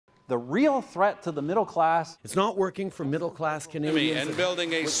The real threat to the middle class. It's not working for middle-class Canadians. And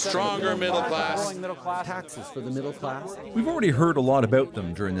building a stronger middle class. Taxes for the middle class. We've already heard a lot about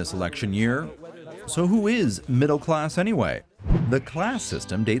them during this election year. So who is middle class anyway? The class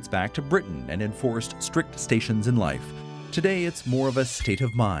system dates back to Britain and enforced strict stations in life. Today it's more of a state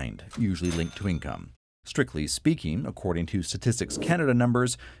of mind, usually linked to income. Strictly speaking, according to Statistics Canada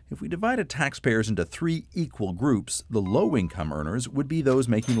numbers, if we divided taxpayers into 3 equal groups, the low-income earners would be those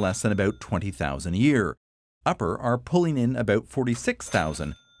making less than about $20,000 a year. Upper are pulling in about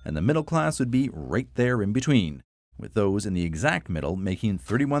 $46,000, and the middle class would be right there in between, with those in the exact middle making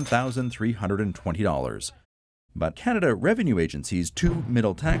 $31,320. But Canada Revenue Agency's 2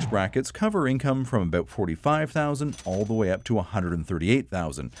 middle tax brackets cover income from about $45,000 all the way up to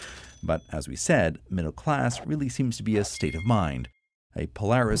 $138,000. But as we said, middle class really seems to be a state of mind. A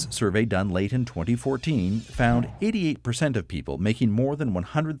Polaris survey done late in 2014 found 88% of people making more than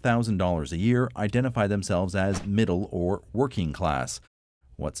 $100,000 a year identify themselves as middle or working class.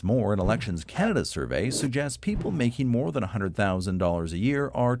 What's more, an Elections Canada survey suggests people making more than $100,000 a year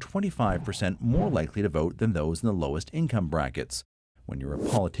are 25% more likely to vote than those in the lowest income brackets. When you're a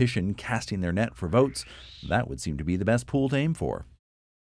politician casting their net for votes, that would seem to be the best pool to aim for.